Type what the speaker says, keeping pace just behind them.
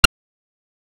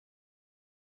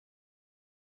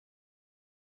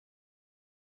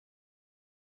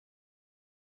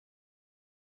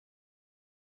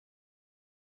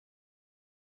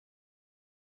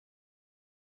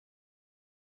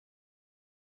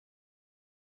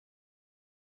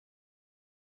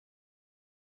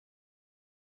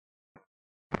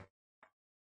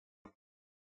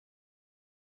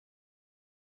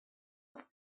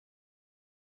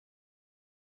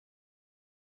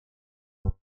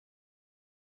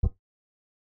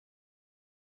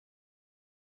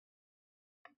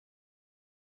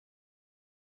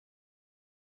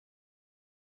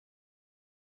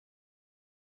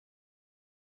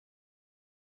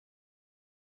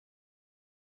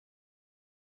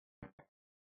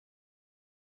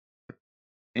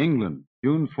England,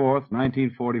 June 4th,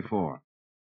 1944.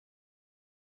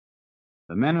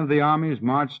 The men of the armies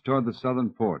marched toward the southern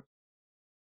port.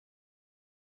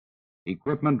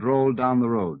 Equipment rolled down the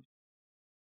road.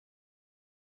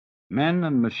 Men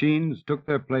and machines took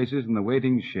their places in the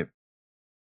waiting ship.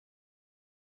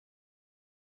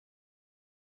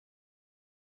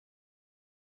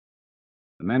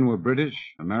 The men were British,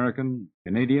 American,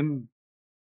 Canadian,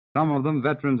 some of them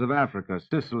veterans of Africa,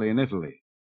 Sicily, and Italy,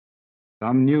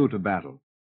 some new to battle.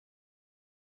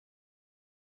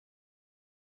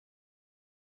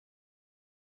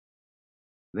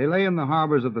 They lay in the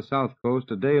harbors of the South Coast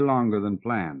a day longer than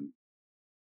planned.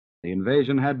 The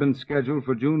invasion had been scheduled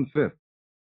for June 5th,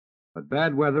 but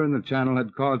bad weather in the Channel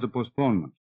had caused a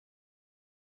postponement.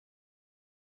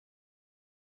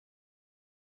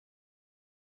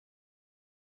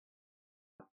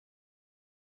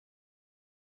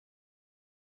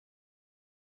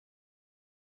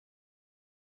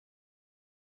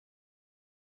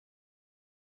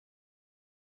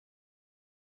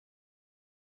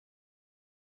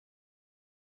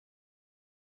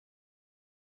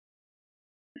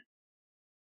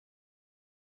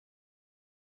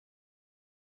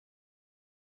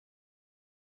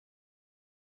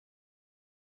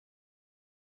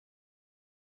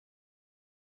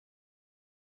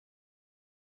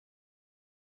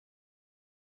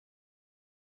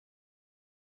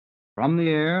 From the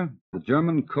air, the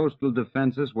German coastal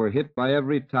defenses were hit by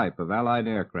every type of Allied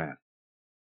aircraft.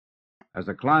 As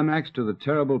a climax to the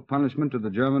terrible punishment to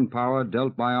the German power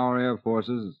dealt by our air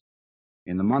forces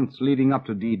in the months leading up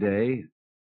to D-Day,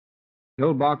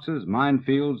 pillboxes,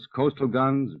 minefields, coastal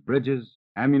guns, bridges,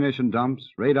 ammunition dumps,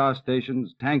 radar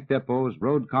stations, tank depots,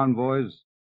 road convoys,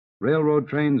 railroad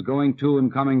trains going to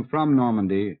and coming from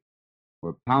Normandy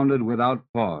were pounded without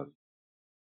pause.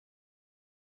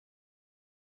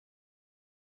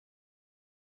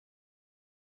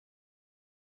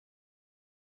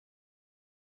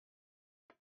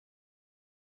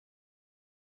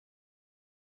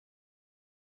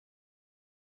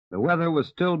 The weather was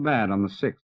still bad on the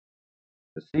 6th,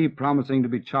 the sea promising to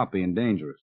be choppy and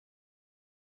dangerous.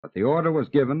 But the order was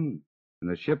given,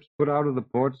 and the ships put out of the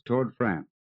ports toward France.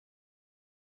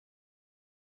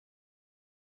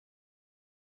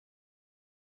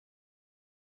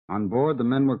 On board, the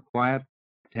men were quiet,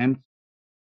 tense,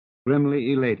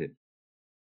 grimly elated.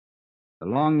 The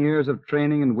long years of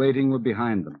training and waiting were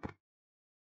behind them.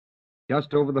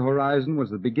 Just over the horizon was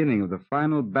the beginning of the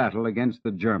final battle against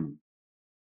the Germans.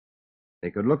 They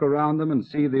could look around them and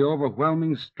see the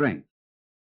overwhelming strength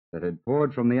that had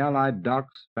poured from the Allied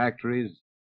docks, factories,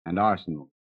 and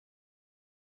arsenals.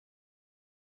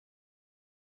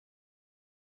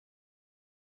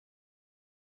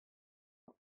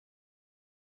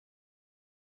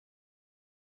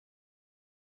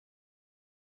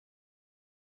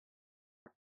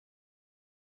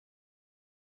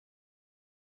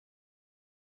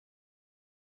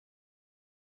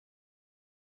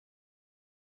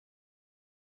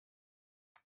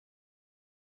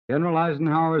 General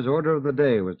Eisenhower's order of the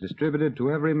day was distributed to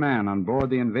every man on board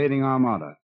the invading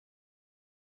armada.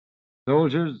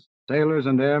 Soldiers, sailors,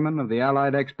 and airmen of the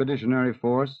Allied Expeditionary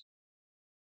Force,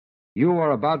 you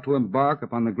are about to embark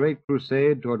upon the great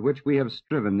crusade toward which we have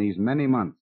striven these many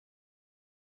months.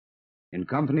 In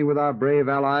company with our brave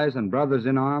allies and brothers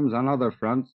in arms on other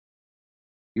fronts,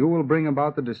 you will bring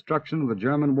about the destruction of the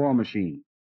German war machine,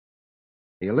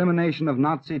 the elimination of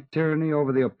Nazi tyranny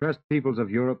over the oppressed peoples of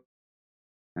Europe,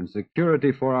 and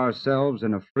security for ourselves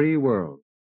in a free world.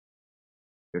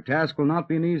 Your task will not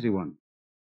be an easy one.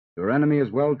 Your enemy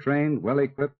is well trained, well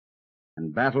equipped,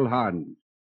 and battle hardened.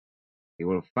 He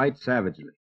will fight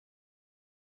savagely.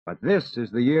 But this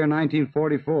is the year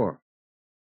 1944.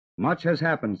 Much has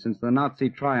happened since the Nazi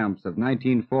triumphs of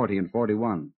 1940 and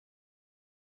 41.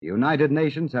 The United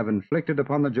Nations have inflicted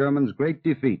upon the Germans great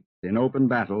defeats in open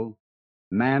battle,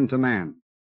 man to man.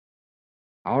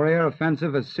 Our air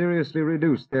offensive has seriously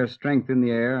reduced their strength in the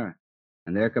air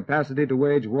and their capacity to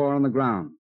wage war on the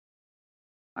ground.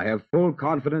 I have full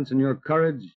confidence in your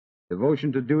courage,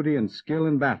 devotion to duty, and skill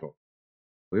in battle.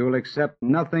 We will accept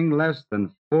nothing less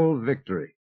than full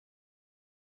victory.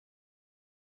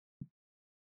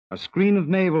 A screen of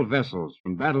naval vessels,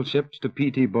 from battleships to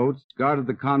PT boats, guarded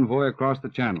the convoy across the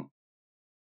Channel.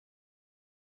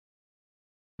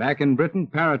 Back in Britain,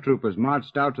 paratroopers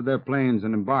marched out to their planes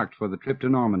and embarked for the trip to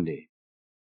Normandy.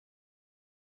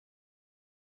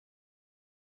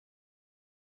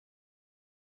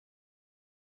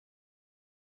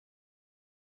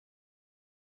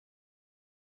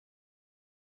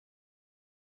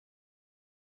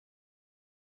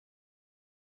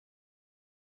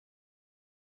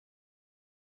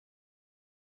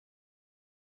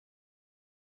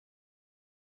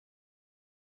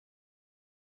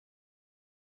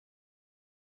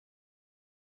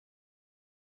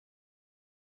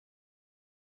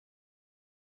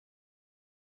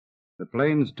 The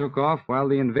planes took off while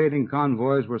the invading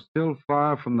convoys were still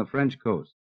far from the French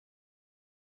coast.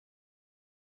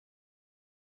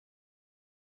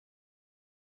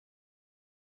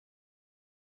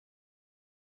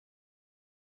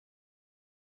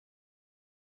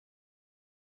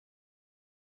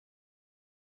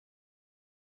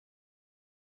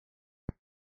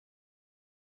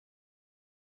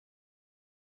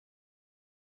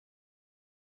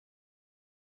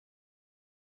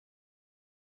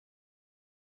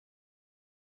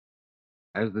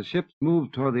 As the ships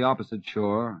moved toward the opposite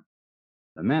shore,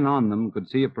 the men on them could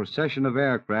see a procession of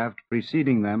aircraft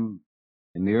preceding them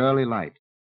in the early light.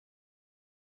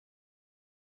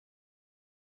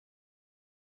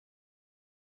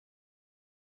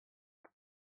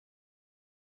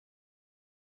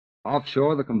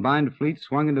 Offshore, the combined fleet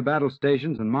swung into battle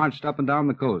stations and marched up and down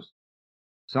the coast,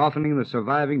 softening the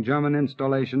surviving German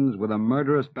installations with a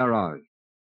murderous barrage.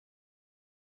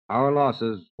 Our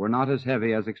losses were not as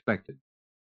heavy as expected.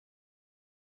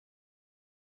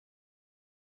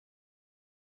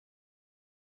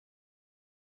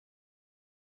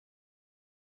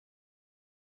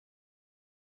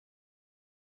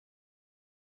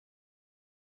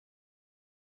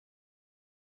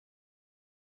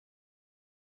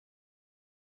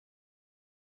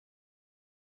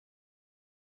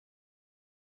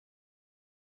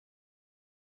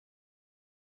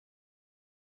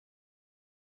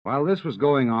 While this was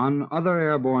going on, other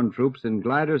airborne troops in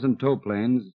gliders and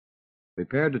towplanes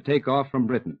prepared to take off from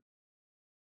Britain.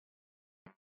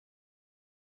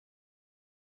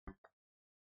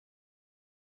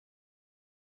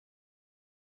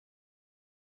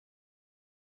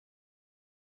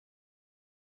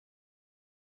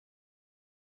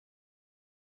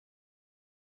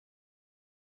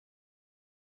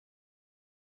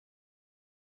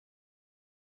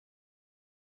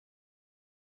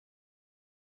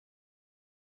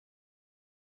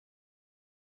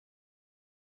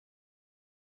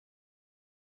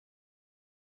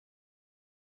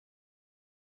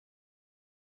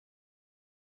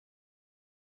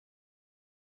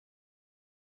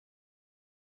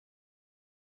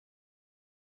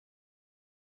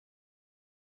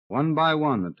 One by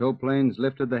one, the towplanes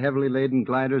lifted the heavily laden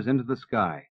gliders into the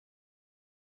sky.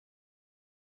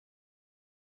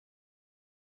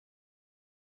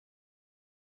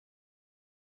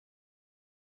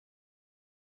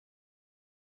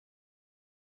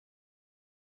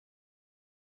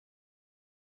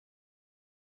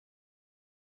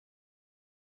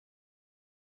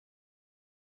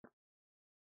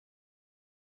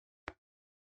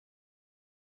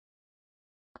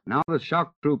 Now the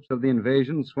shock troops of the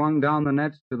invasion swung down the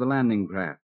nets to the landing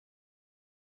craft.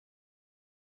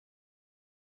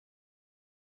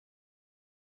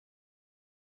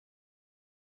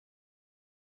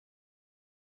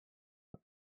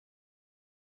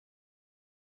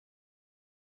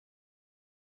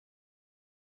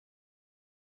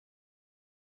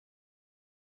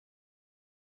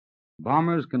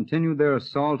 Bombers continued their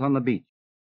assault on the beach.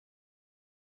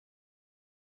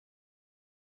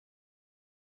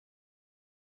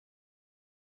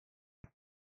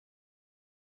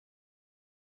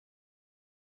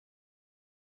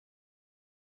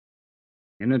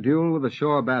 In a duel with a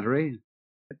shore battery,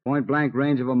 at point-blank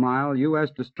range of a mile,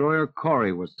 U.S. destroyer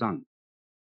Corey was sunk.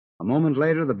 A moment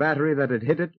later, the battery that had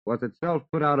hit it was itself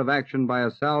put out of action by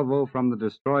a salvo from the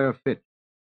destroyer Fitch.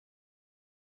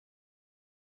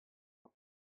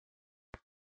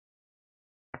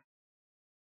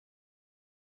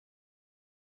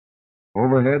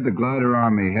 Overhead, the glider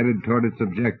army headed toward its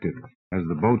objective as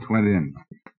the boats went in.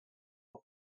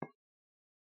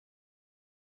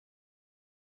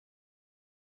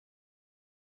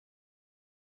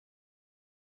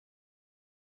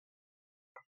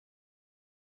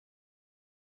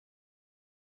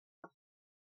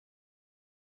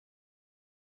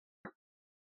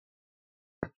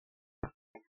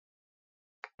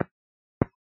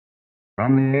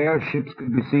 From the air, ships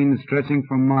could be seen stretching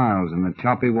for miles in the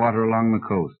choppy water along the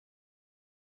coast.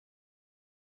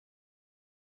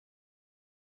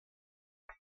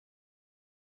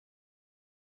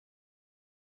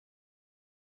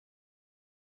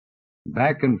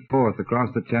 Back and forth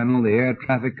across the channel, the air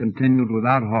traffic continued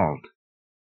without halt.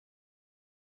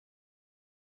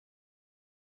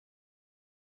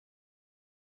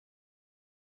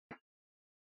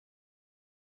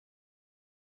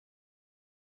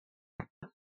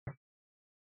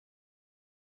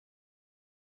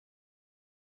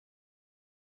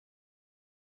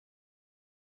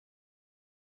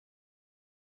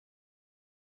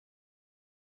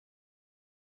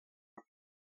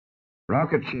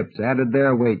 Rocket ships added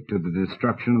their weight to the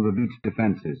destruction of the beach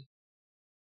defenses.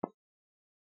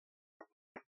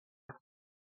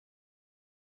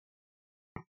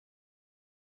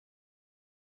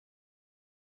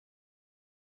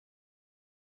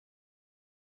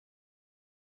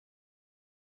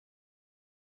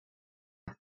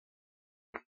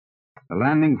 The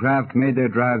landing craft made their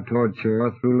drive toward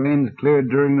shore through lanes cleared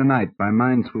during the night by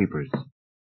minesweepers.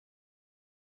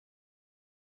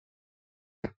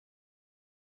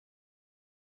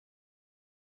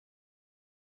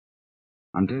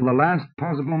 Until the last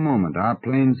possible moment, our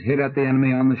planes hit at the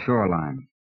enemy on the shoreline.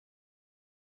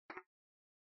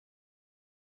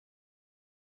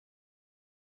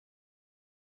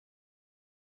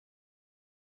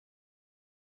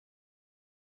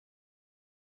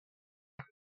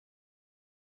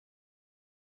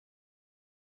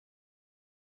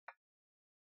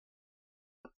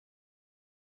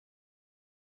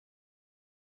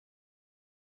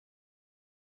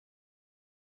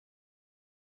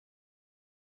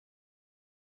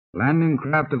 Landing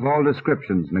craft of all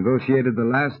descriptions negotiated the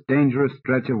last dangerous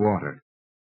stretch of water.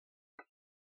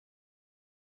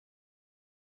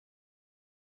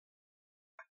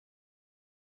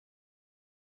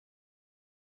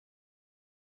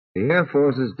 The air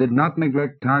forces did not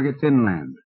neglect targets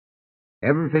inland.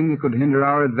 Everything that could hinder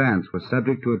our advance was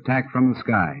subject to attack from the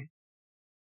sky.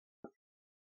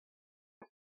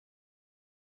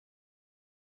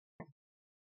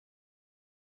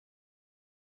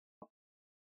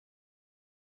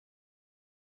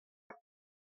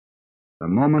 The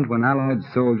moment when Allied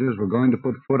soldiers were going to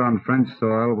put foot on French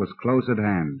soil was close at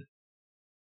hand.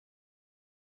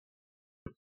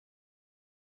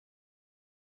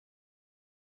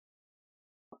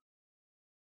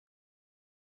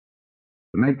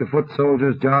 To make the foot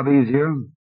soldiers' job easier,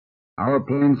 our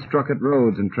planes struck at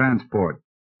roads and transport,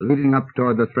 leading up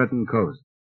toward the threatened coast.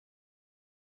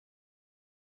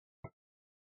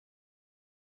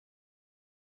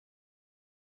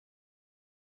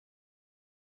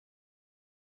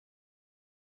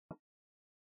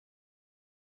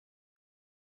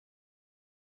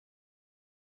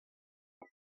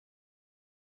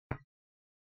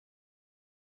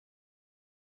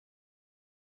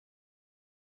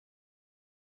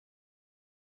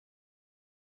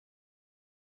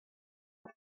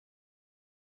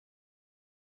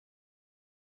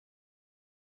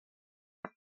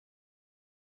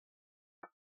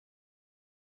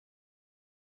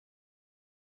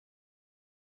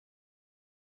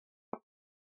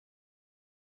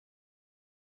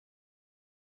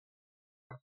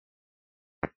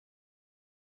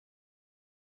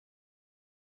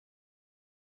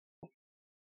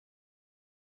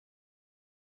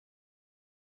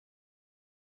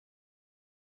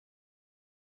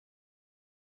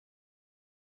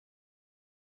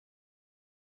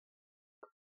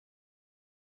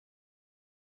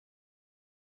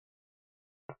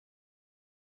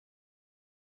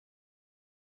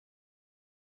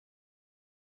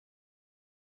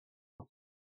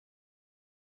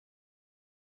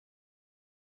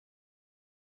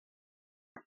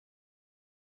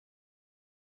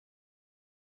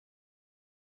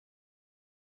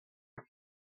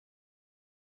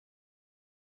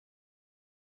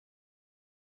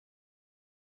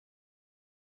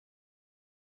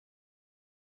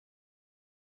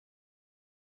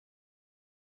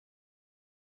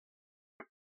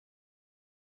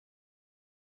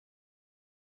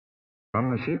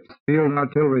 From the ship's field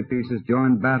artillery pieces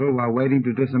joined battle while waiting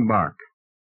to disembark.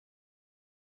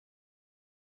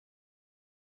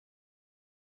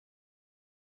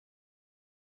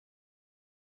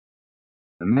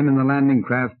 The men in the landing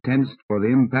craft tensed for the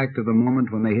impact of the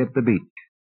moment when they hit the beach.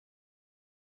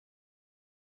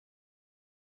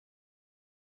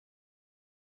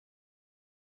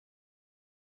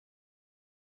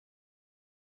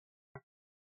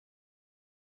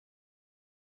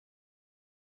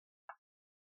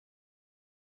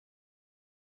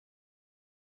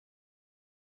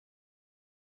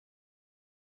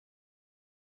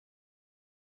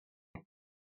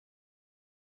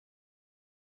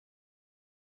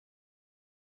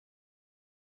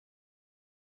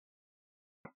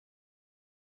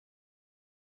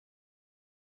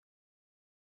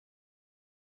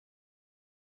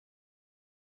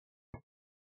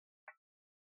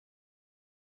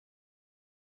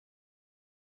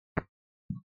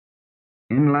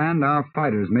 Inland, our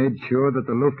fighters made sure that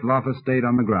the Luftwaffe stayed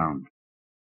on the ground.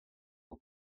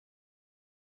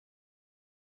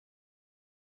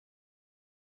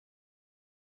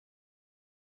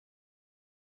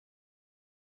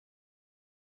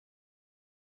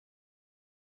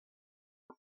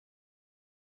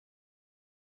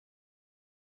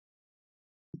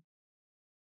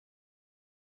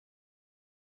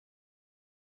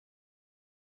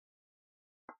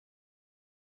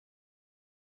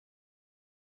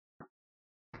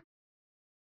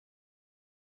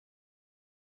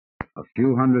 A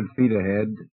few hundred feet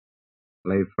ahead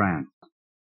lay France.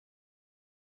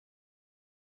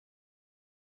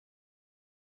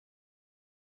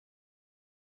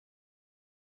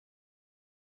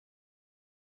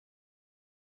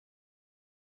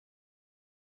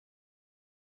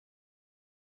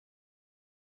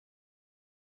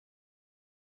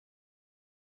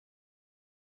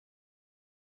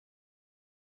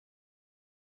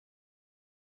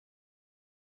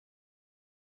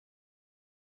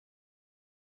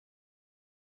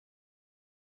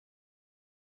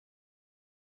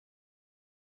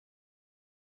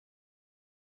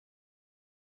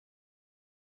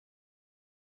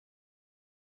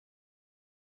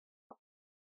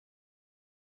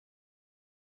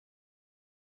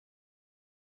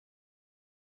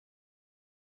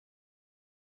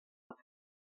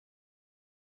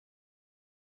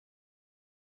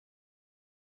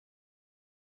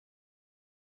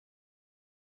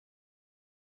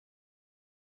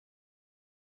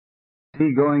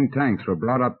 Sea-going tanks were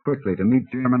brought up quickly to meet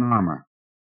German armor.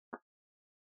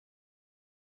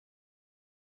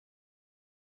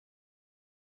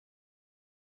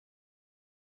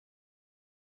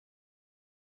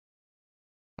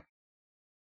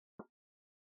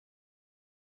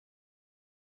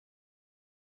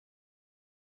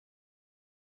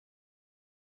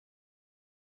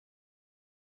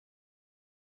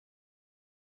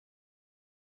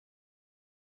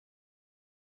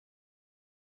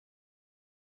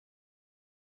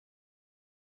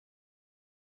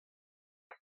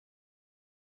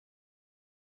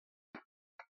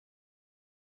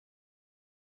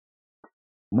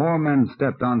 More men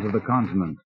stepped onto the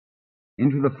continent,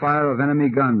 into the fire of enemy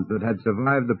guns that had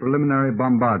survived the preliminary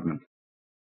bombardment.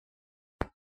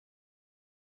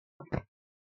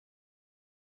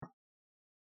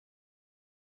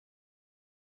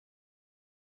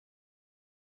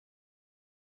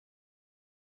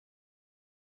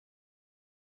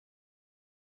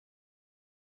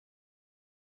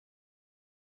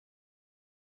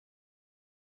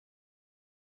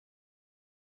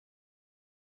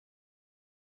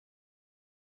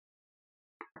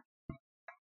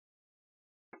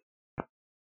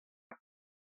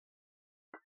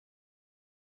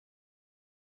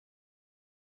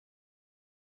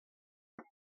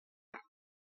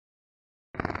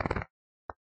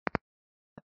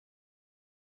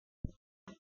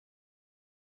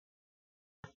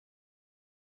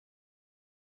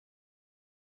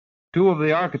 Two of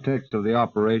the architects of the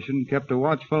operation kept a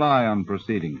watchful eye on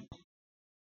proceedings.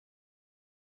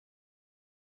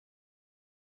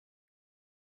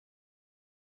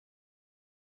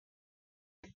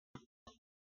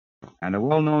 And a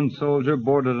well-known soldier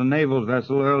boarded a naval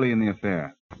vessel early in the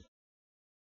affair.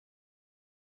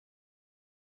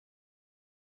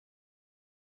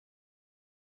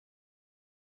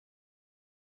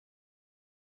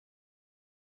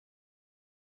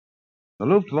 The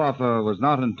Luftwaffe was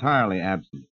not entirely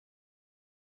absent.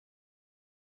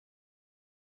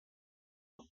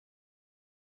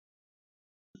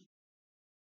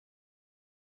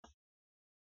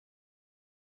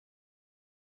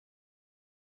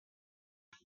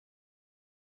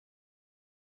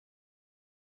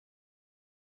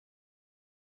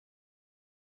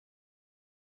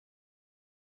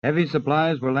 Heavy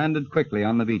supplies were landed quickly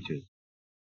on the beaches.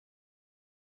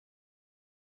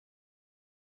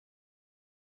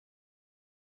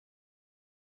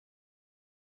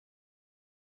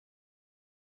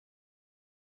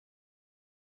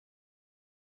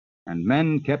 And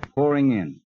men kept pouring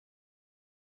in.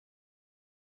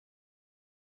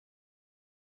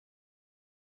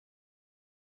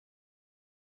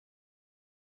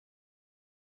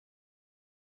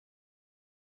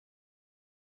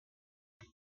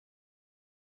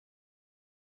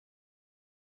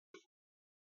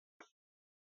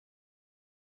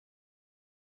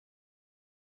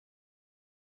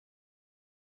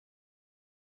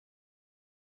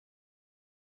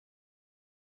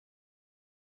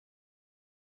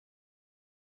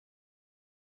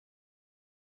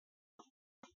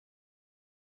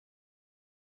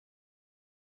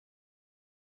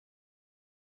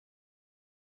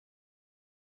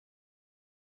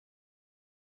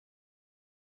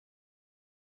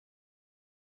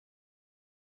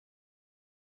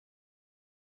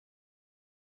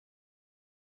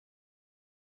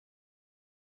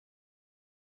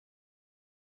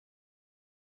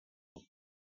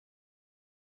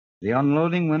 The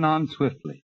unloading went on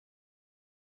swiftly.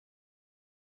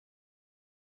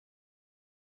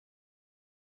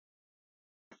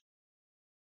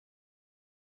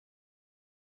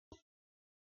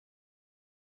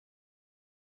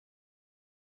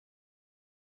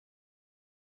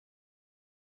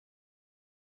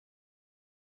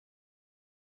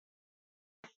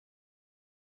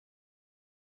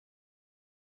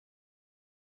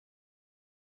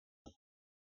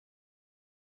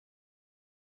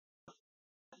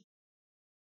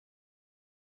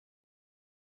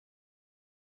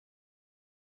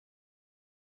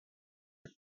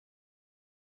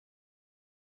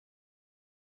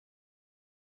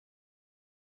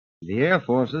 The air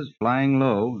forces, flying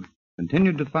low,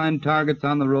 continued to find targets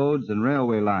on the roads and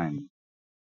railway lines.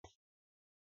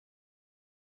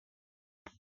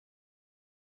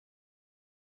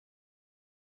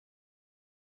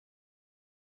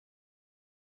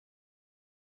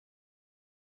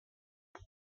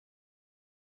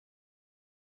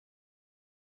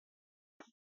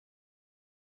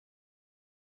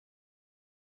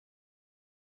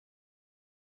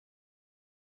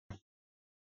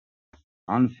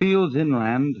 On fields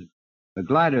inland, the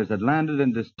gliders had landed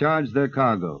and discharged their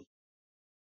cargo.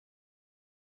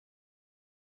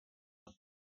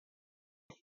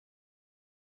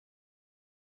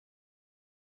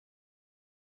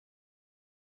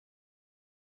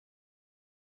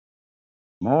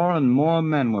 More and more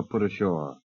men were put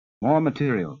ashore, more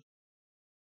material.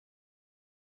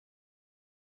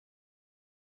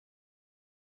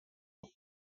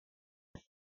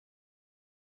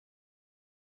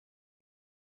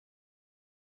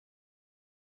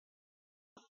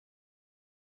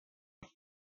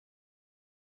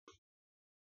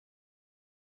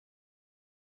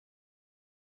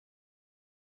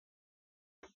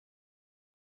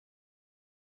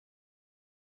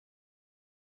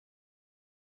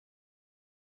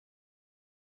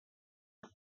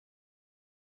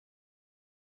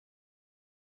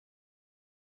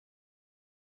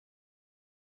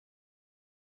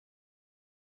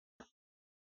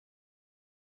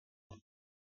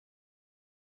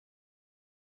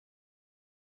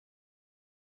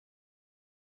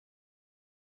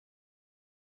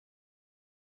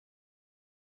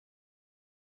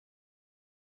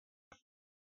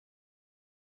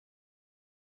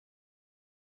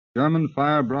 German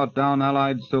fire brought down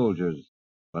Allied soldiers,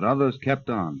 but others kept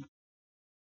on.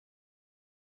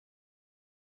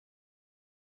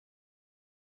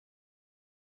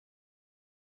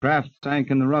 Craft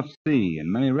sank in the rough sea, and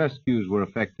many rescues were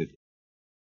effected.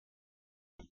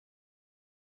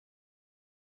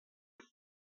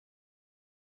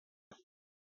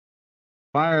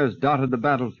 Fires dotted the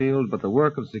battlefield, but the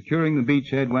work of securing the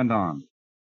beachhead went on.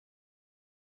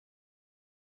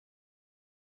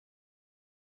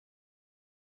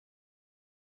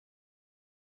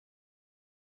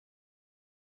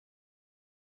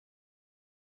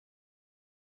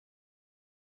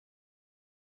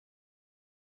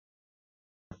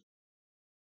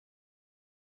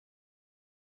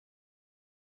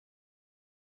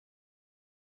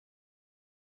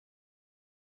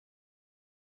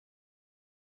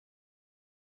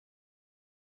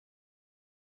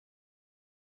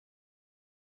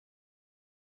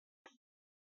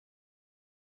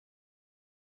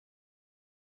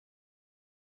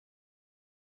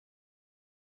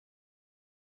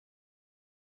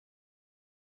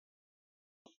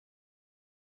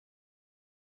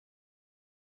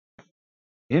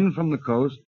 In from the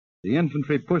coast, the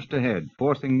infantry pushed ahead,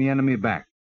 forcing the enemy back.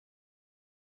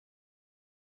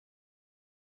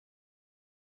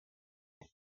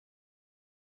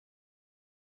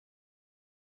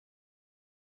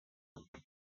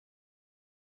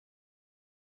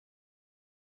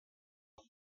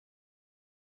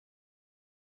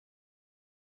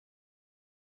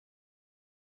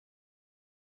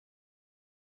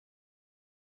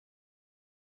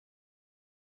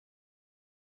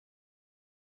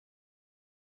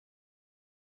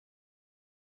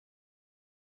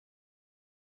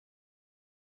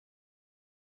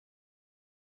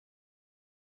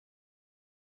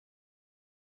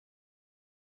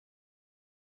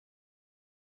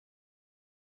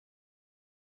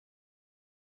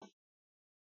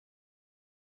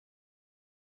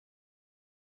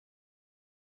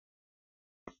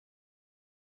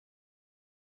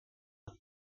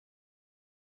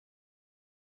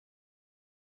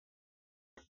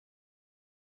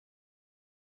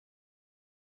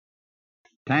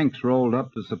 Tanks rolled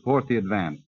up to support the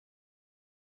advance.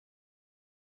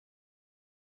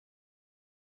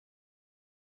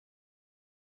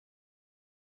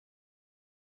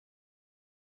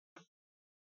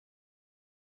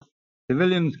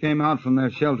 Civilians came out from their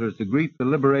shelters to greet the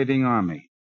liberating army.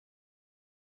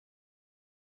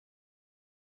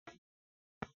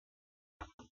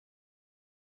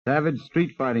 Savage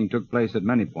street fighting took place at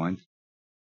many points.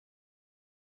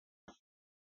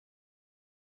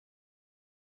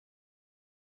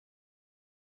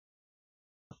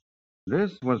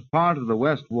 This was part of the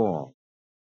West Wall,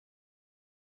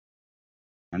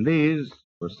 and these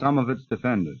were some of its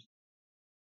defenders.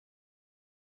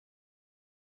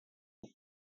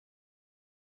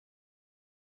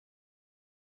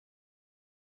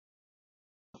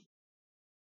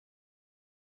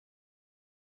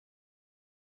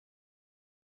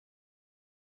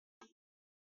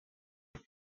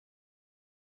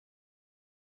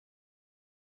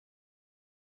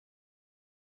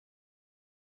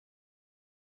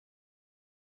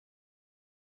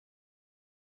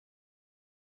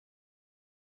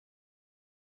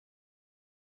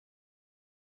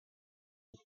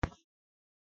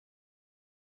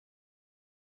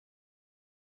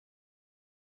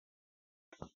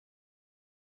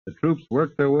 The troops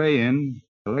worked their way in,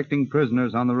 collecting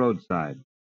prisoners on the roadside.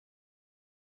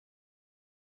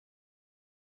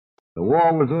 The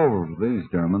war was over for these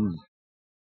Germans,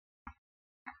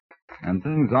 and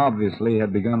things obviously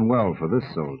had begun well for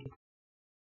this soldier.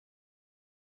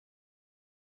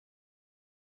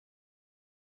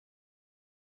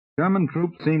 German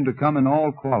troops seemed to come in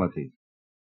all qualities.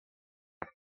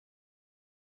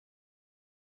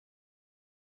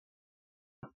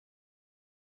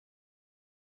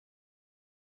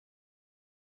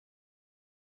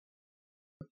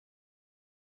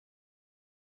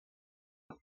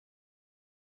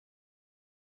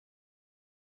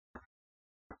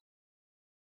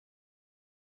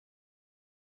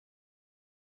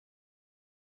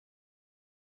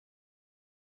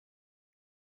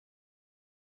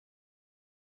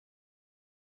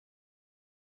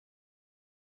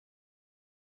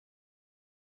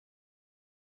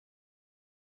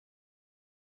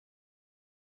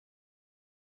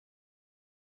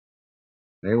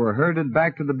 They were herded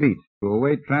back to the beach to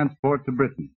await transport to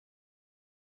Britain.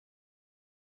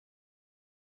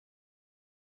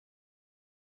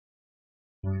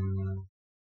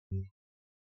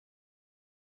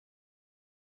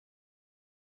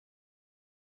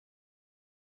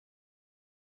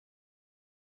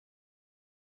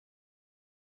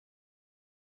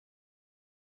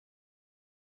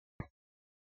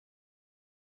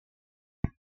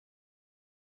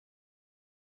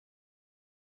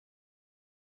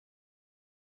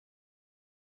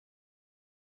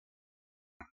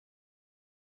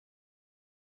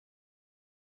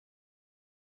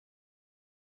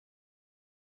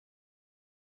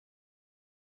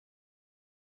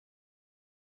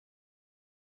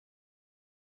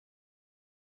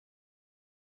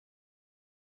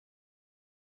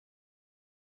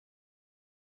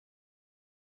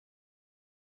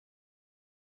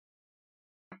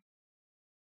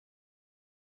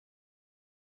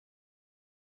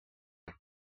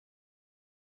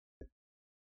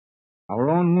 Our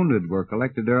own wounded were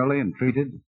collected early and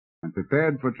treated and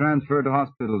prepared for transfer to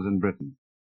hospitals in Britain.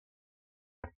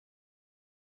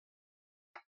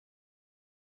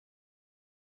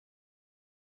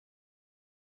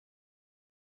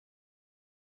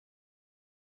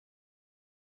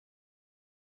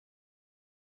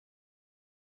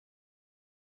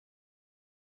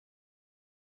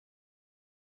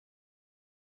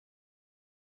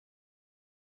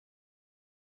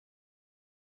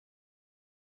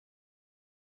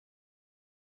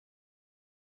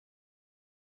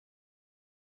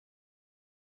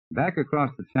 Back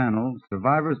across the channel,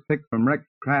 survivors picked from wrecked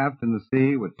craft in the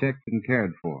sea were checked and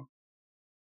cared for.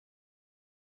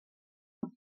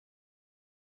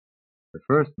 The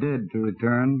first dead to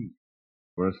return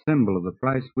were a symbol of the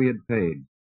price we had paid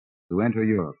to enter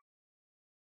Europe.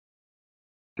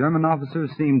 German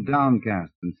officers seemed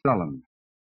downcast and sullen.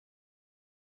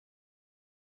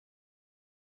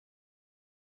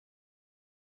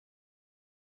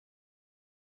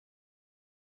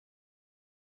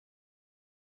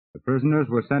 The prisoners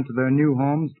were sent to their new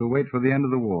homes to wait for the end of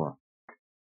the war.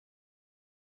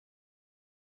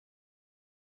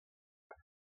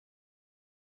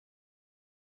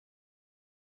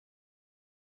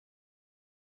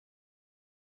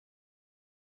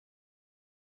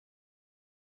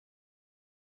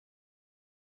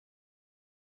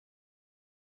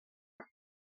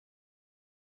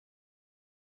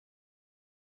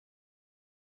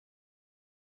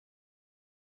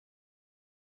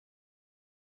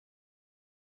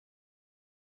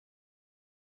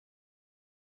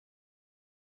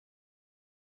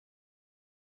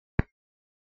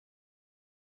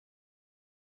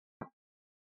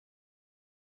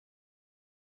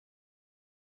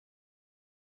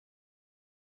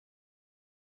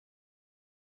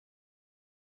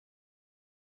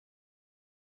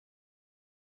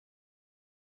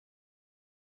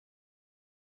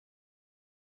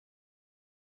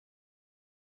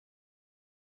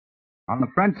 On the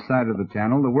French side of the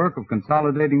channel, the work of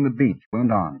consolidating the beach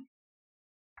went on.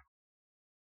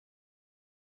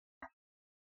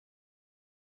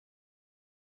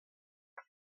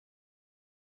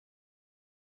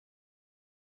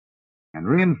 And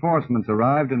reinforcements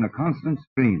arrived in a constant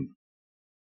stream.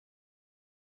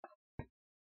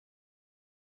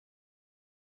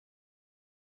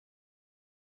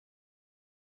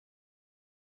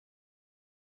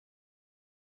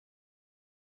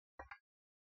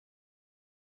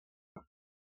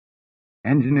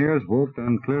 Engineers worked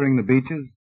on clearing the beaches.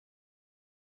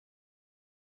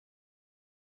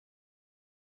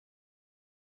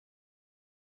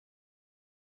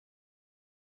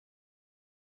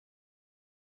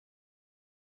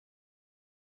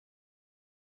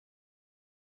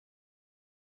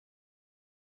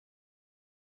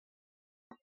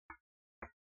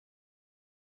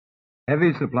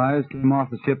 Heavy supplies came off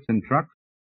the ships in trucks.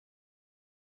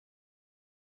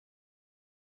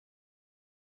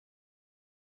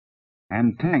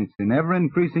 And tanks in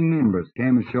ever-increasing numbers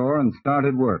came ashore and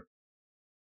started work.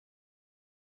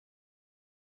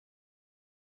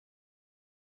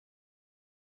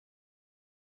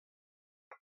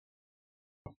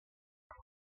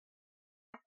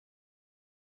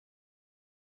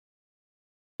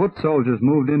 Foot soldiers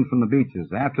moved in from the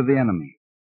beaches after the enemy.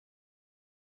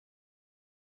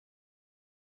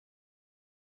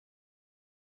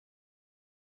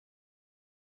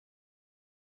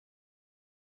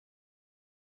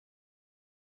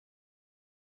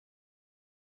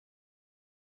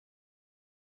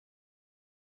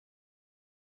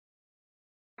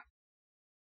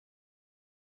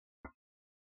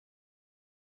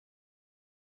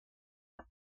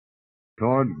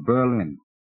 Towards Berlin.